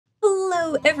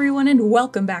Hello everyone and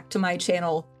welcome back to my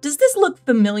channel. Does this look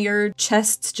familiar?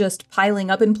 Chests just piling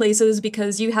up in places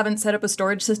because you haven't set up a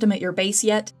storage system at your base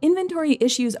yet? Inventory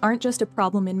issues aren't just a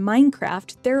problem in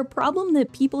Minecraft, they're a problem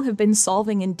that people have been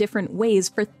solving in different ways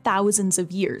for thousands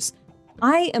of years.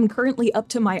 I am currently up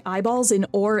to my eyeballs in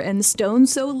ore and stone,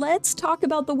 so let's talk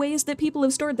about the ways that people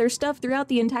have stored their stuff throughout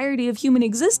the entirety of human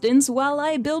existence while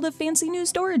I build a fancy new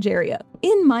storage area.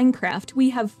 In Minecraft,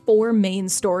 we have 4 main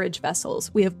storage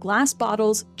vessels. We have glass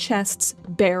bottles, chests,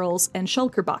 barrels, and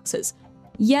shulker boxes.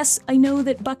 Yes, I know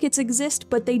that buckets exist,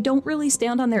 but they don't really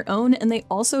stand on their own, and they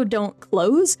also don't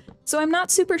close, so I'm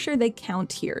not super sure they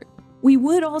count here. We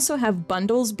would also have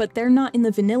bundles, but they're not in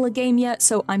the vanilla game yet,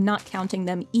 so I'm not counting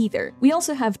them either. We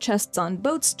also have chests on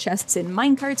boats, chests in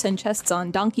minecarts, and chests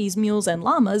on donkeys, mules, and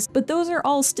llamas, but those are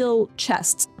all still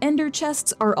chests. Ender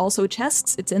chests are also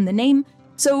chests, it's in the name,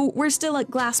 so we're still at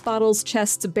glass bottles,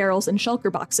 chests, barrels, and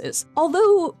shulker boxes.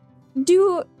 Although,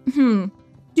 do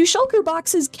shulker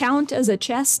boxes count as a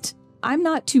chest? I'm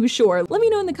not too sure. Let me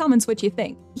know in the comments what you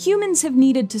think. Humans have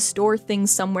needed to store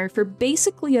things somewhere for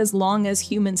basically as long as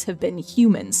humans have been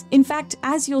humans. In fact,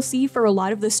 as you'll see for a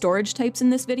lot of the storage types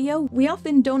in this video, we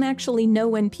often don't actually know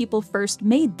when people first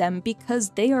made them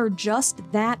because they are just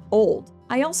that old.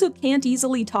 I also can't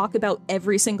easily talk about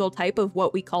every single type of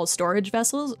what we call storage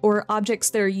vessels, or objects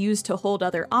that are used to hold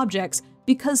other objects,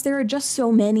 because there are just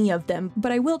so many of them,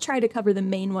 but I will try to cover the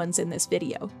main ones in this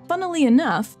video. Funnily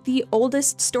enough, the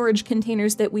oldest storage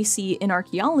containers that we see in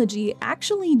archaeology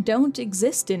actually don't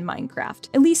exist in Minecraft,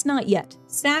 at least not yet.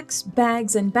 Sacks,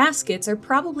 bags, and baskets are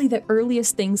probably the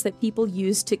earliest things that people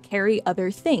used to carry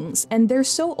other things, and they're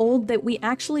so old that we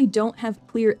actually don't have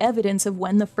clear evidence of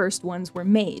when the first ones were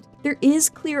made. There is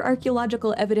clear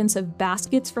archaeological evidence of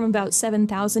baskets from about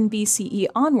 7000 BCE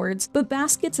onwards, but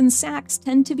baskets and sacks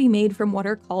tend to be made from what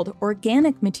are called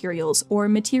organic materials, or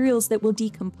materials that will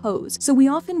decompose, so we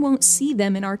often won't see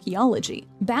them in archaeology.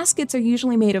 Baskets are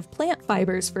usually made of plant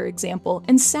fibers, for example,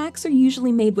 and sacks are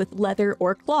usually made with leather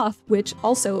or cloth, which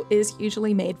also is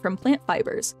usually made from plant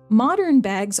fibers. Modern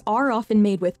bags are often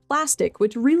made with plastic,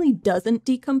 which really doesn't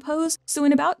decompose, so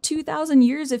in about 2000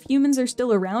 years, if humans are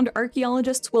still around,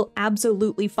 archaeologists will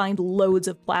absolutely find loads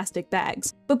of plastic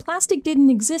bags. But plastic didn't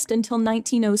exist until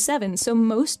 1907, so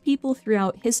most people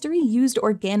throughout history used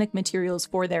organic materials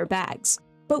for their bags.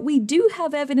 But we do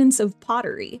have evidence of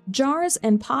pottery. Jars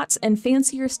and pots and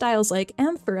fancier styles like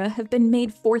amphora have been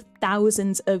made for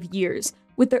thousands of years,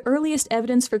 with the earliest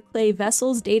evidence for clay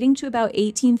vessels dating to about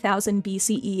 18,000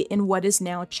 BCE in what is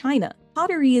now China.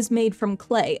 Pottery is made from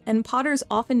clay, and potters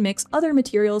often mix other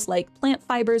materials like plant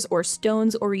fibers or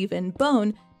stones or even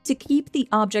bone to keep the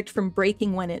object from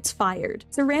breaking when it's fired.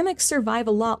 Ceramics survive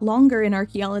a lot longer in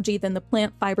archaeology than the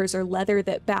plant fibers or leather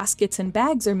that baskets and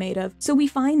bags are made of, so we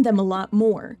find them a lot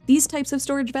more. These types of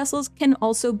storage vessels can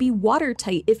also be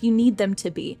watertight if you need them to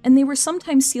be, and they were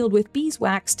sometimes sealed with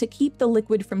beeswax to keep the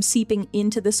liquid from seeping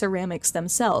into the ceramics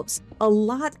themselves. A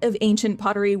lot of ancient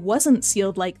pottery wasn't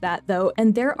sealed like that though,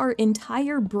 and there are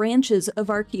entire branches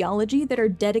of archaeology that are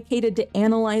dedicated to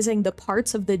analyzing the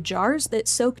parts of the jars that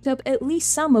soaked up at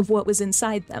least some of what was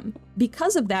inside them.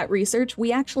 Because of that research,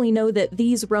 we actually know that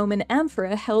these Roman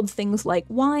amphora held things like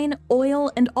wine,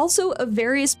 oil, and also a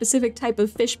very specific type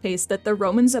of fish paste that the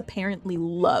Romans apparently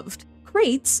loved.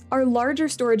 Crates are larger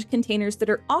storage containers that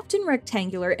are often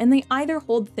rectangular, and they either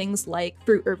hold things like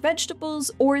fruit or vegetables,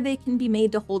 or they can be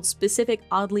made to hold specific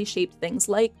oddly shaped things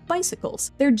like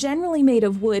bicycles. They're generally made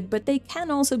of wood, but they can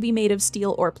also be made of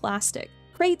steel or plastic.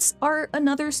 Crates are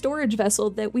another storage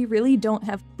vessel that we really don't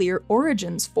have clear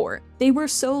origins for. They were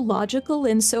so logical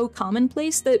and so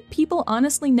commonplace that people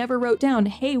honestly never wrote down,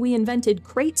 hey, we invented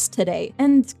crates today.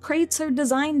 And crates are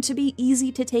designed to be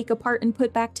easy to take apart and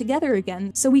put back together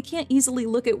again, so we can't easily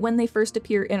look at when they first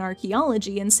appear in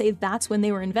archaeology and say that's when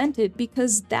they were invented,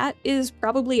 because that is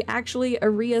probably actually a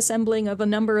reassembling of a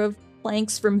number of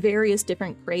planks from various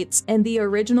different crates, and the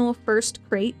original first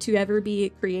crate to ever be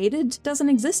created doesn't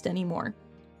exist anymore.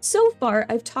 So far,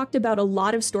 I've talked about a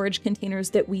lot of storage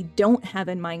containers that we don't have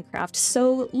in Minecraft,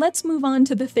 so let's move on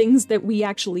to the things that we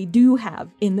actually do have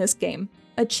in this game.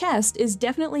 A chest is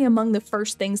definitely among the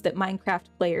first things that Minecraft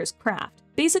players craft.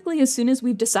 Basically, as soon as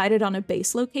we've decided on a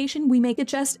base location, we make a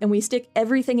chest and we stick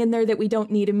everything in there that we don't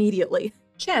need immediately.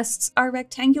 Chests are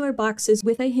rectangular boxes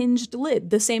with a hinged lid,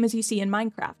 the same as you see in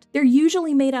Minecraft. They're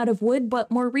usually made out of wood,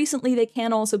 but more recently they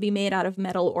can also be made out of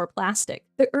metal or plastic.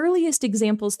 The earliest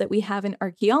examples that we have in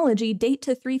archaeology date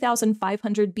to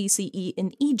 3500 BCE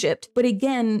in Egypt, but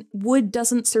again, wood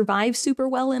doesn't survive super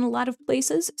well in a lot of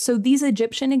places, so these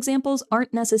Egyptian examples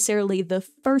aren't necessarily the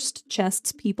first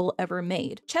chests people ever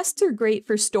made. Chests are great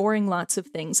for storing lots of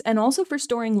things, and also for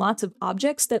storing lots of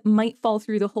objects that might fall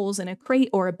through the holes in a crate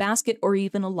or a basket or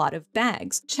even a lot of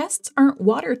bags. Chests aren't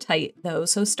watertight though,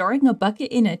 so storing a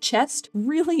bucket in a chest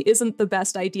really isn't the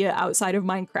best idea outside of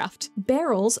Minecraft.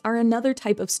 Barrels are another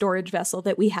type of storage vessel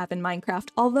that we have in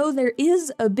Minecraft, although there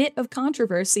is a bit of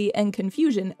controversy and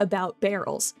confusion about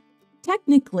barrels.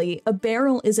 Technically, a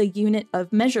barrel is a unit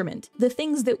of measurement. The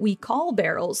things that we call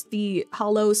barrels, the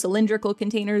hollow cylindrical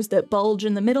containers that bulge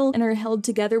in the middle and are held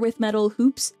together with metal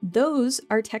hoops, those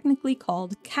are technically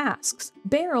called casks.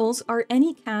 Barrels are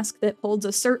any cask that holds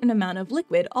a certain amount of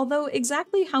liquid, although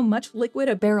exactly how much liquid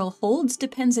a barrel holds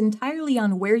depends entirely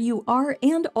on where you are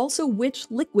and also which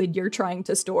liquid you're trying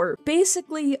to store.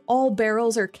 Basically, all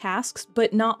barrels are casks,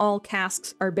 but not all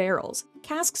casks are barrels.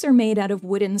 Casks are made out of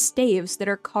wooden staves that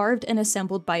are carved and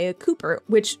assembled by a cooper,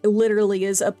 which literally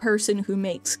is a person who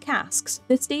makes casks.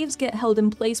 The staves get held in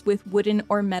place with wooden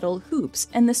or metal hoops,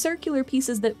 and the circular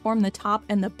pieces that form the top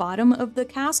and the bottom of the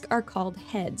cask are called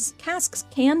heads. Casks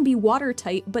can be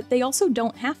watertight, but they also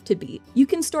don't have to be. You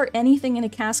can store anything in a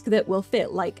cask that will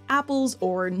fit, like apples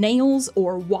or nails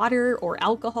or water or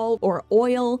alcohol or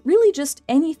oil, really just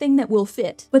anything that will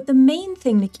fit. But the main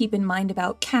thing to keep in mind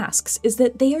about casks is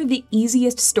that they are the easiest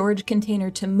storage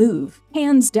container to move.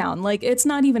 Hands down, like it's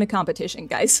not even a competition,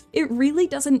 guys. It really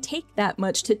doesn't take that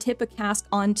much to tip a cask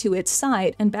onto its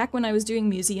side, and back when I was doing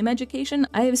museum education,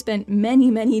 I have spent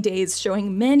many days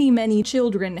showing many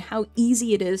children how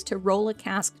easy it is to roll a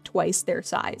cask twice their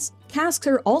size. Casks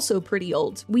are also pretty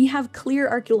old. We have clear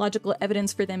archaeological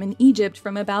evidence for them in Egypt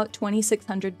from about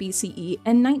 2600 BCE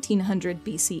and 1900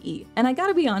 BCE. And I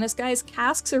gotta be honest, guys,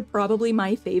 casks are probably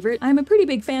my favorite. I'm a pretty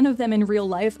big fan of them in real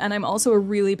life, and I'm also a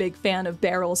really big fan of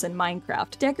barrels in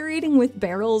Minecraft. Decorating with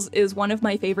barrels is one of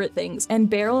my favorite things, and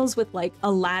barrels with like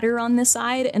a ladder on the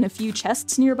side and a few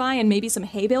chests nearby and maybe some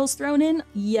hay bales thrown in,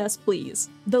 yes please.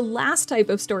 The last type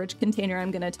of storage container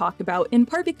I'm going to talk about, in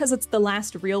part because it's the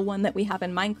last real one that we have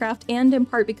in Minecraft, and in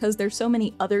part because there's so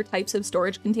many other types of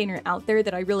storage container out there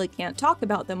that I really can't talk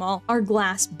about them all, are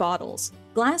glass bottles.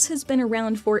 Glass has been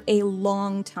around for a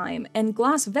long time, and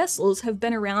glass vessels have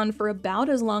been around for about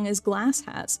as long as glass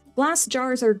has. Glass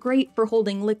jars are great for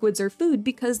holding liquids or food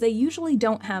because they usually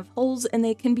don't have holes and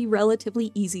they can be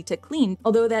relatively easy to clean,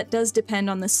 although that does depend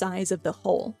on the size of the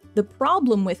hole. The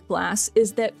problem with glass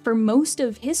is that for most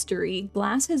of history,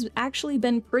 glass has actually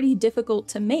been pretty difficult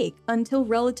to make until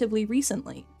relatively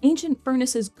recently. Ancient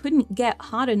furnaces couldn't get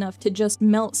hot enough to just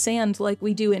melt sand like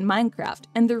we do in Minecraft,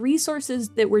 and the resources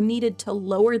that were needed to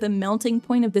lower the melting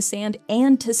point of the sand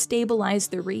and to stabilize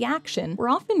the reaction were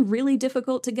often really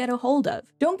difficult to get a hold of.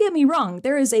 Don't get me wrong,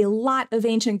 there is a lot of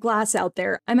ancient glass out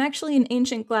there. I'm actually an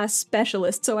ancient glass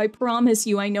specialist, so I promise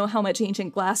you I know how much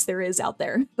ancient glass there is out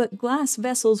there. But glass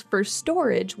vessels for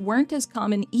storage weren't as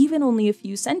common even only a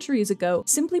few centuries ago,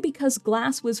 simply because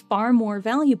glass was far more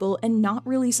valuable and not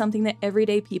really something that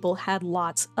everyday people had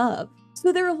lots of.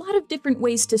 So there are a lot of different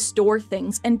ways to store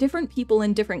things, and different people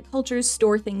in different cultures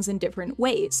store things in different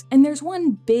ways. And there's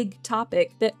one big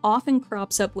topic that often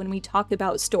crops up when we talk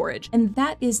about storage, and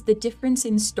that is the difference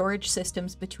in storage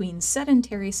systems between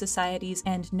sedentary societies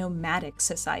and nomadic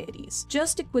societies.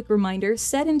 Just a quick reminder,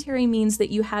 sedentary means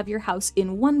that you have your house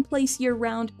in one place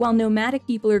year-round, while nomadic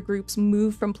people or groups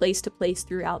move from place to place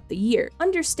throughout the year.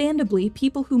 Understandably,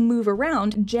 people who move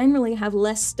around generally have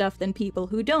less stuff than people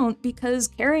who don't, because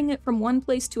carrying it from one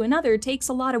place to another takes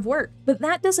a lot of work. But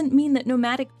that doesn't mean that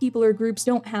nomadic people or groups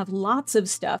don't have lots of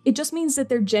stuff. It just means that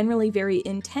they're generally very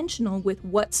intentional with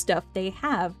what stuff they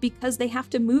have, because they have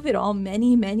to move it all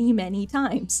many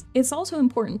times. It's also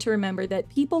important to remember that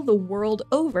people the world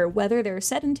over, whether they're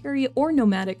sedentary or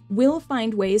nomadic, will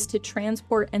find ways to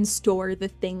transport and store the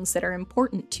things that are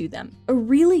important to them. A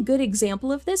really good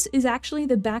example of this is actually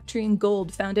the Bactrian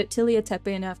gold found at Tilla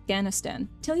Tepe in Afghanistan.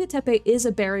 Tilla Tepe is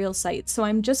a burial site, so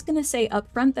I'm just gonna say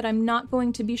up front that I'm not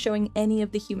going to be showing any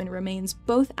of the human remains,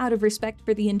 both out of respect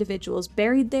for the individuals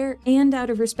buried there and out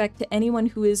of respect to anyone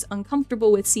who is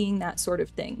uncomfortable with seeing that sort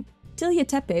of thing. Tilla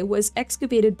Tepe was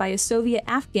excavated by a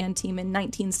Soviet-Afghan team in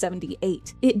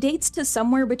 1978. It dates to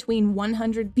somewhere between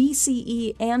 100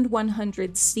 BCE and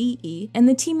 100 CE, and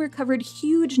the team recovered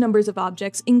huge numbers of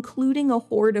objects, including a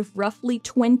hoard of roughly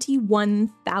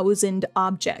 21,000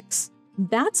 objects.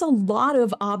 That's a lot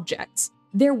of objects.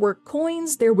 There were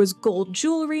coins, there was gold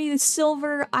jewelry,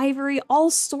 silver, ivory, all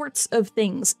sorts of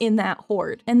things in that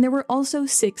hoard. And there were also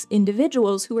 6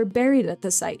 individuals who were buried at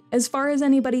the site. As far as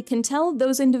anybody can tell,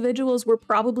 those individuals were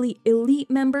probably elite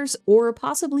members or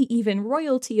possibly even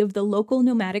royalty of the local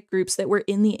nomadic groups that were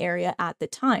in the area at the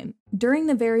time. During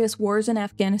the various wars in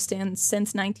Afghanistan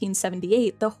since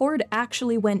 1978, the hoard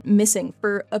actually went missing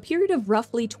for a period of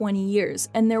roughly 20 years,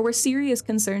 and there were serious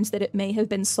concerns that it may have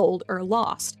been sold or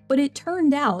lost. But it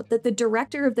turned out that the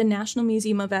director of the National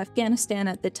Museum of Afghanistan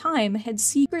at the time had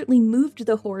secretly moved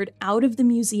the hoard out of the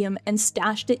museum and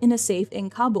stashed it in a safe in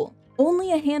Kabul.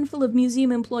 Only a handful of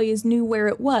museum employees knew where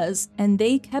it was, and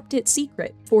they kept it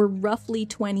secret for roughly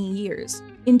 20 years.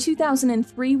 In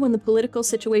 2003, when the political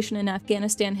situation in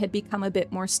Afghanistan had become a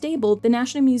bit more stable, the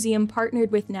National Museum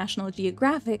partnered with National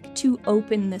Geographic to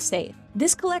open the safe.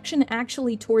 This collection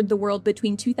actually toured the world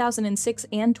between 2006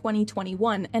 and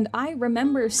 2021, and I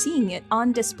remember seeing it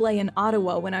on display in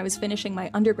Ottawa when I was finishing my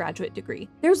undergraduate degree.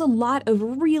 There's a lot of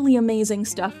really amazing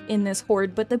stuff in this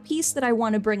hoard, but the piece that I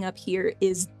want to bring up here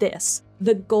is this: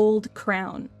 the gold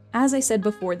crown. As I said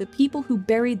before, the people who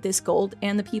buried this gold,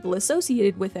 and the people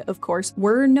associated with it, of course,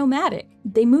 were nomadic.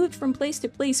 They moved from place to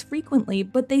place frequently,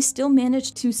 but they still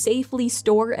managed to safely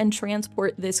store and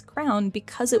transport this crown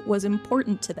because it was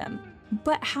important to them.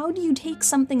 But how do you take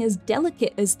something as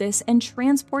delicate as this and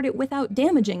transport it without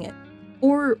damaging it?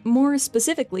 Or more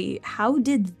specifically, how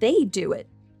did they do it?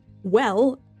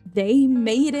 Well, they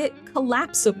made it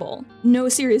collapsible. No,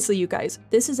 seriously, you guys,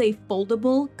 this is a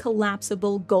foldable,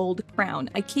 collapsible gold crown.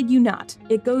 I kid you not.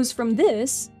 It goes from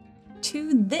this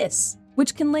to this,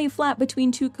 which can lay flat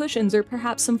between 2 cushions or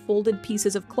perhaps some folded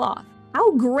pieces of cloth.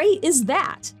 How great is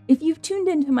that? If you've tuned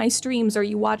into my streams or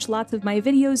you watch lots of my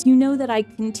videos, you know that I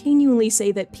continually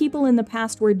say that people in the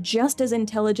past were just as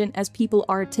intelligent as people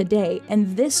are today,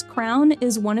 and this crown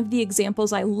is one of the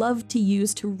examples I love to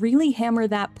use to really hammer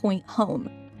that point home.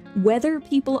 Whether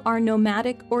people are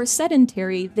nomadic or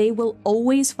sedentary, they will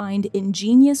always find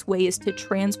ingenious ways to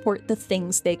transport the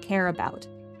things they care about.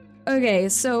 Okay,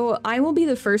 so I will be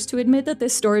the first to admit that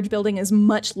this storage building is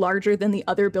much larger than the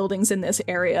other buildings in this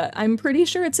area. I'm pretty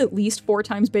sure it's at least 4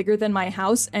 times bigger than my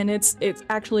house, and it's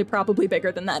actually probably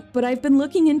bigger than that. But I've been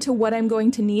looking into what I'm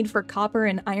going to need for copper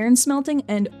and iron smelting,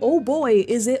 and oh boy,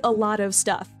 is it a lot of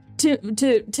stuff.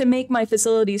 To make my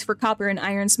facilities for copper and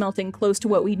iron smelting close to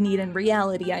what we'd need in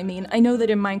reality, I mean. I know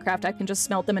that in Minecraft I can just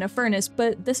smelt them in a furnace,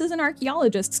 but this is an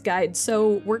archaeologist's guide,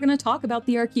 so we're gonna talk about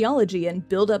the archaeology and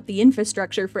build up the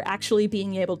infrastructure for actually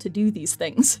being able to do these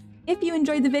things. If you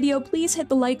enjoyed the video, please hit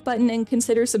the like button and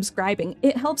consider subscribing.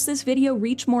 It helps this video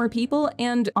reach more people,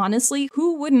 and honestly,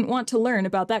 who wouldn't want to learn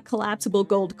about that collapsible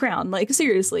gold crown? Like,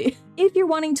 seriously. If you're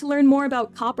wanting to learn more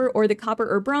about copper or the Copper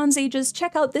or Bronze Ages,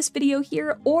 check out this video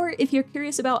here, or if you're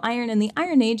curious about iron and the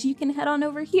Iron Age, you can head on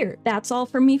over here. That's all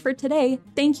from me for today.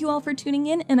 Thank you all for tuning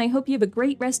in, and I hope you have a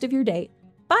great rest of your day.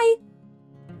 Bye!